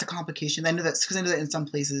 because that's a complication. I know that in some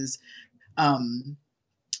places,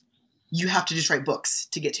 you have to just write books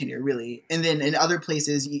to get tenure, really. And then in other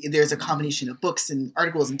places, there's a combination of books and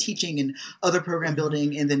articles and teaching and other program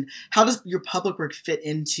building. And then how does your public work fit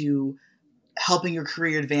into helping your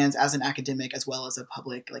career advance as an academic as well as a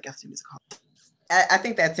public ethnomusicologist? I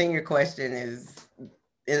think that tenure question is,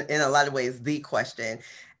 in a lot of ways, the question.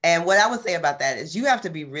 And what I would say about that is you have to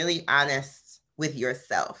be really honest with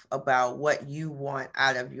yourself about what you want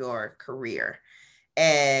out of your career.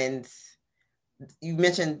 And you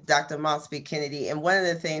mentioned Dr. Maltzby Kennedy, and one of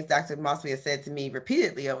the things Dr. Maltzby has said to me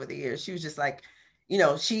repeatedly over the years, she was just like,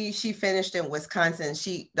 she finished in Wisconsin.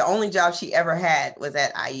 The only job she ever had was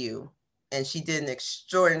at IU, and she did an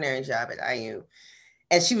extraordinary job at IU.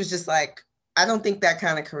 And she was just like, I don't think that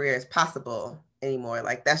kind of career is possible anymore.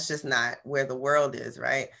 That's just not where the world is,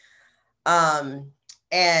 right?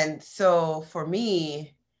 And so for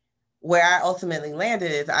me, where I ultimately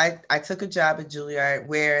landed is I took a job at Juilliard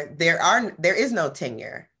where there is no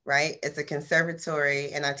tenure, right? It's a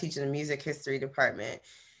conservatory, and I teach in the music history department,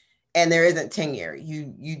 and there isn't tenure.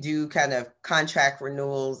 You do kind of contract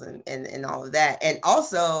renewals and all of that. And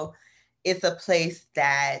also it's a place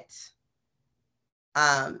that,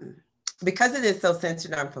 because it is so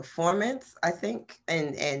centered on performance, I think,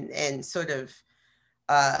 and sort of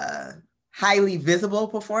highly visible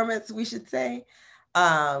performance, we should say,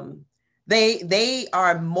 they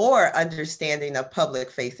are more understanding of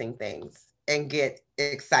public facing things and get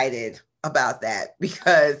excited about that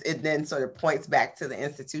because it then sort of points back to the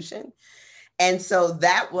institution. And so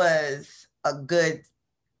that was a good,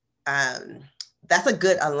 that's a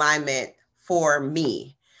good alignment for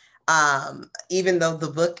me. Even though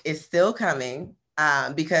the book is still coming,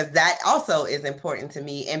 because that also is important to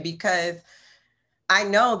me. And because I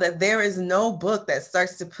know that there is no book that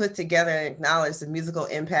starts to put together and acknowledge the musical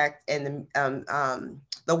impact and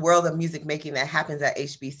the world of music making that happens at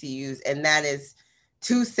HBCUs. And that is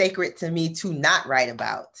too sacred to me to not write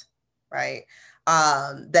about, right?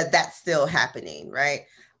 That's still happening, right?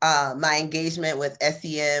 My engagement with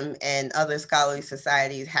SEM and other scholarly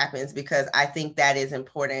societies happens because I think that is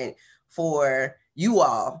important for you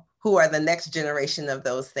all who are the next generation of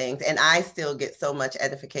those things. And I still get so much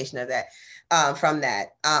edification of that, from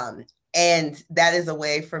that. And that is a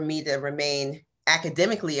way for me to remain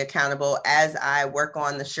academically accountable as I work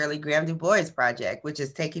on the Shirley Graham Du Bois project, which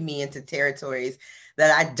is taking me into territories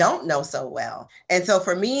that I don't know so well. And so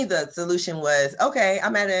for me, the solution was, okay,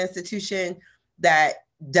 I'm at an institution that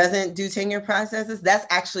doesn't do tenure processes. That's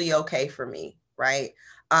actually okay for me, right?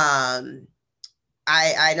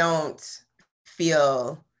 I don't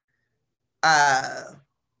feel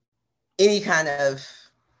any kind of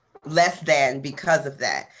less than because of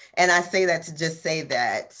that. And I say that to just say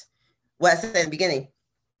that what I said in the beginning,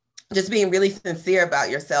 just being really sincere about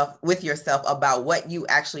yourself, with yourself, about what you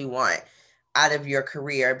actually want out of your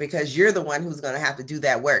career, because you're the one who's going to have to do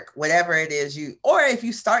that work, whatever it is or if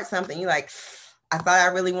you start something, you're like, I thought I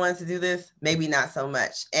really wanted to do this, maybe not so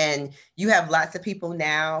much. And you have lots of people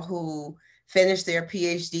now who finish their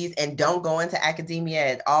PhDs and don't go into academia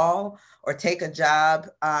at all, or take a job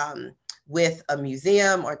with a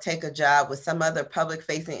museum, or take a job with some other public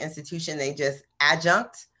facing institution. They just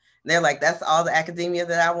adjunct. They're like, that's all the academia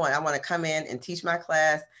that I want. I want to come in and teach my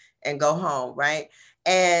class and go home, right?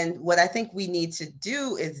 And what I think we need to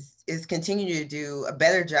do is continue to do a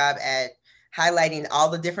better job at highlighting all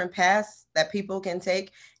the different paths that people can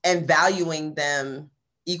take and valuing them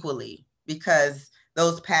equally, because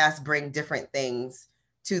those paths bring different things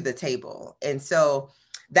to the table. And so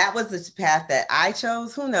that was the path that I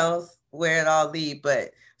chose. Who knows where it all leads,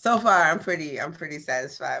 but so far I'm pretty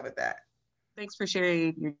satisfied with that. Thanks for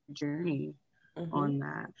sharing your journey on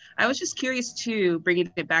that. I was just curious too,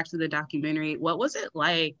 bringing it back to the documentary, what was it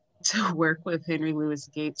like to work with Henry Louis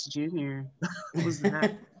Gates Jr.? What was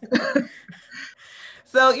that?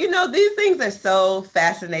 So, these things are so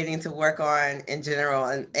fascinating to work on in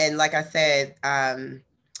general. And like I said, I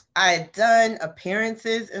had done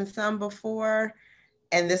appearances in some before,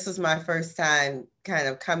 and this was my first time kind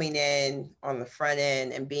of coming in on the front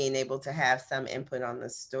end and being able to have some input on the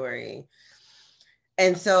story.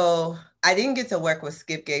 And so I didn't get to work with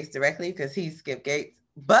Skip Gates directly because he's Skip Gates.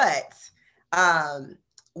 But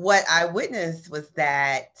what I witnessed was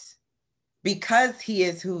that because he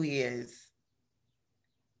is who he is,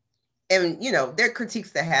 and, there are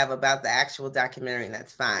critiques to have about the actual documentary, and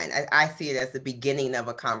that's fine. I see it as the beginning of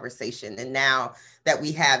a conversation. And now that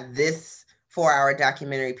we have this 4-hour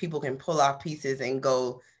documentary, people can pull off pieces and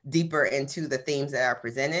go deeper into the themes that are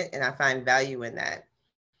presented. And I find value in that.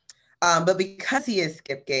 But because he is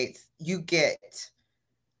Skip Gates, you get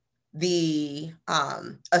the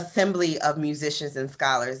assembly of musicians and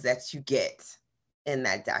scholars that you get in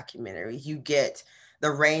that documentary. You get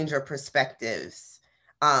the range of perspectives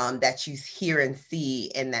that you hear and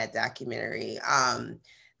see in that documentary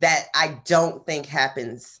that I don't think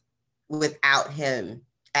happens without him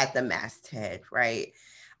at the masthead, right?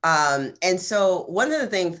 And so one of the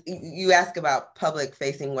things you ask about public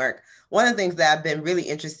facing work, one of the things that I've been really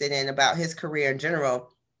interested in about his career in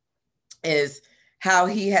general is how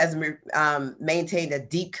he has maintained a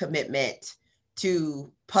deep commitment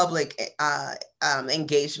to public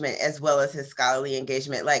engagement as well as his scholarly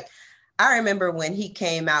engagement. Like, I remember when he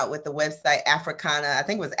came out with the website Africana, I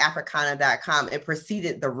think it was africana.com, it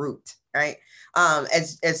preceded The Root, right?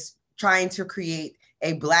 As trying to create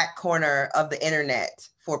a Black corner of the internet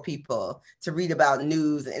for people to read about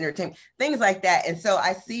news and entertainment, things like that. And so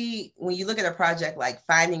I see when you look at a project like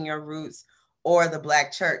Finding Your Roots or the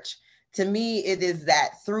Black Church, to me, it is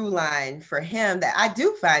that through line for him that I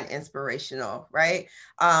do find inspirational, right?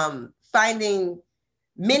 Finding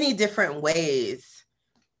many different ways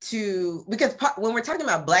because when we're talking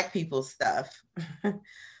about Black people's stuff,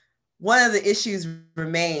 one of the issues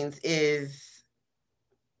remains is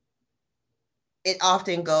it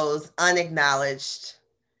often goes unacknowledged,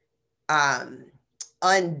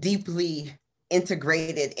 undeeply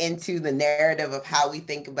integrated into the narrative of how we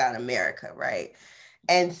think about America, right?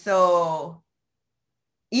 And so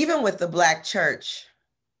even with the Black church,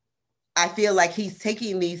 I feel like he's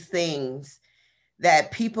taking these things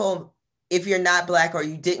that people, if you're not Black or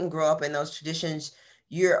you didn't grow up in those traditions,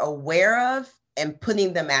 you're aware of and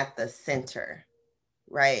putting them at the center,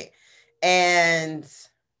 right? And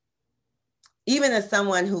even as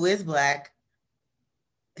someone who is Black,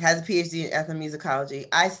 has a PhD in ethnomusicology,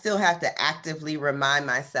 I still have to actively remind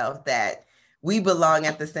myself that we belong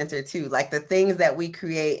at the center too. Like the things that we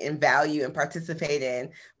create and value and participate in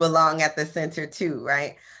belong at the center too,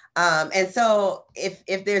 right? And so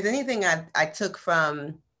if there's anything I took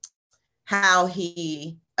from how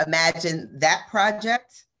he imagined that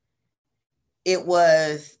project, it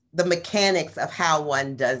was the mechanics of how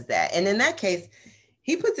one does that. And in that case,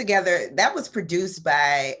 he put together, that was produced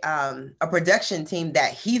by a production team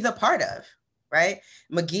that he's a part of, right?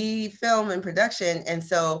 McGee Film and Production. And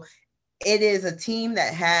so it is a team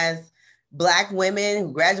that has Black women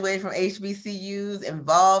who graduated from HBCUs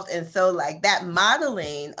involved. And so like that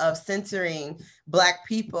modeling of centering Black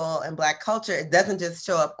people and Black culture, it doesn't just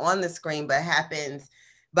show up on the screen, but happens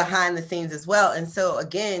behind the scenes as well. And so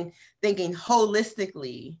again, thinking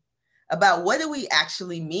holistically about what do we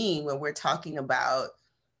actually mean when we're talking about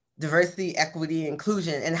diversity, equity,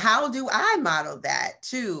 inclusion, and how do I model that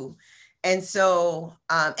too? And so,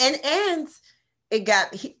 and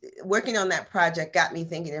it working on that project got me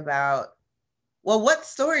thinking about, well, what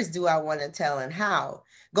stories do I want to tell and how?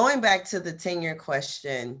 Going back to the tenure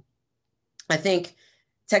question, I think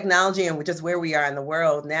technology and just where we are in the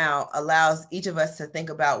world now allows each of us to think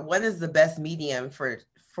about what is the best medium for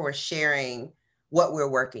sharing what we're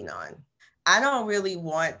working on. I don't really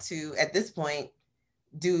want to, at this point,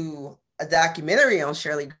 do a documentary on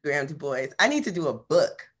Shirley Graham Du Bois. I need to do a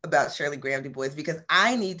book about Shirley Graham Du Bois because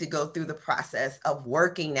I need to go through the process of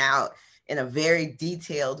working out in a very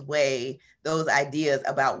detailed way those ideas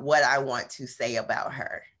about what I want to say about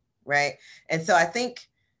her, right? And so I think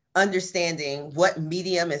understanding what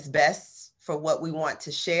medium is best for what we want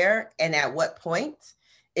to share and at what point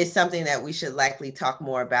is something that we should likely talk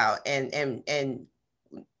more about, and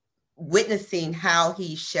witnessing how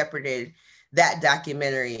he shepherded that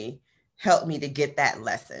documentary helped me to get that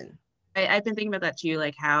lesson. I've been thinking about that too,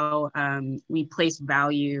 like how we place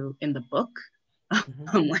value in the book,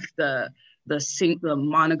 like the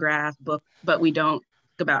monograph book, but we don't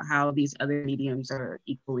think about how these other mediums are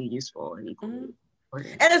equally useful and equally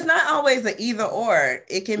important. And it's not always an either or.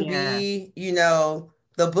 It can be,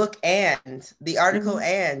 the book and the article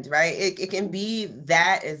and, right? It can be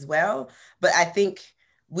that as well. But I think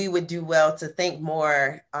we would do well to think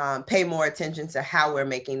more, pay more attention to how we're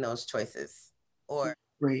making those choices.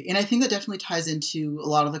 Right. And I think that definitely ties into a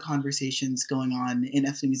lot of the conversations going on in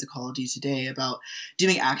ethnomusicology today about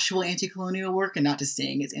doing actual anti-colonial work and not just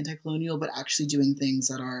saying it's anti-colonial, but actually doing things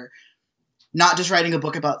that are not just writing a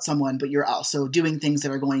book about someone, but you're also doing things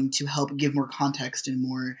that are going to help give more context and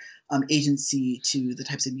more agency to the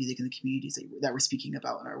types of music and the communities that we're speaking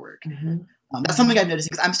about in our work. That's something I've noticed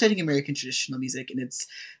because I'm studying American traditional music, and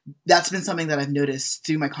that's been something that I've noticed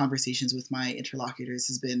through my conversations with my interlocutors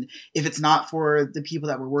has been, if it's not for the people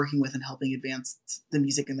that we're working with and helping advance the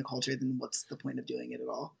music and the culture, then what's the point of doing it at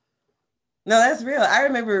all? No, that's real. I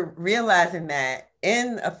remember realizing that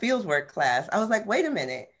in a fieldwork class. I was like, wait a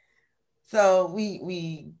minute. So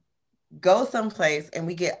we go someplace and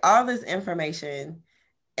we get all this information,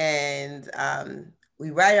 and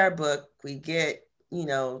we write our book, we get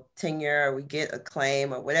tenure, or we get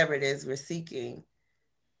acclaim, or whatever it is we're seeking.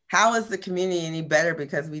 How is the community any better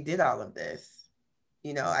because we did all of this?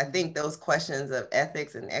 I think those questions of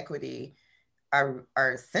ethics and equity are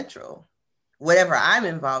central. Whatever I'm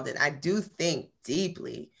involved in, I do think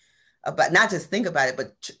deeply about, not just think about it,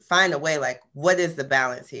 but find a way, like, what is the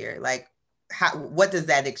balance here? Like, what does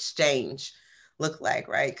that exchange look like,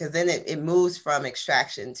 right? Because then it moves from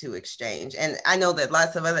extraction to exchange. And I know that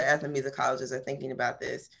lots of other ethnomusicologists are thinking about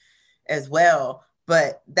this as well,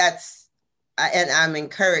 but I'm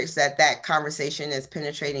encouraged that conversation is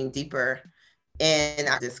penetrating deeper in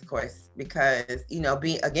our discourse because,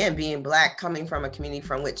 being Black, coming from a community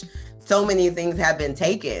from which so many things have been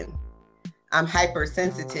taken, I'm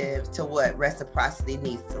hypersensitive to what reciprocity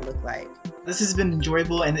needs to look like. This has been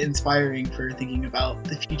enjoyable and inspiring for thinking about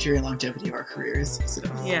the future and longevity of our careers. So.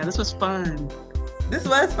 Yeah, this was fun. This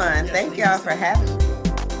was fun. Yes, Thank y'all for having me.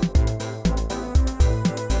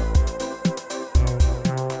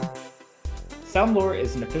 Sound Lore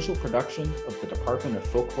is an official production of the Department of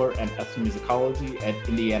Folklore and Ethnomusicology at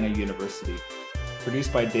Indiana University.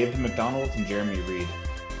 Produced by David McDonald and Jeremy Reed.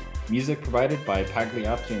 Music provided by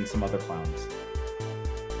Pagliacci and Some Other Clowns.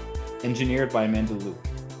 Engineered by Amanda Luke.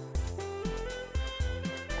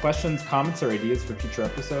 Questions, comments, or ideas for future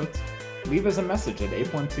episodes? Leave us a message at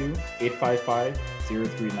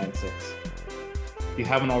 812-855-0396. If you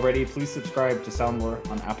haven't already, please subscribe to Sound Lore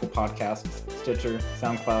on Apple Podcasts, Stitcher,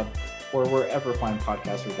 SoundCloud, or wherever fine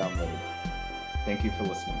podcasts are downloaded. Thank you for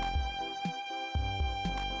listening.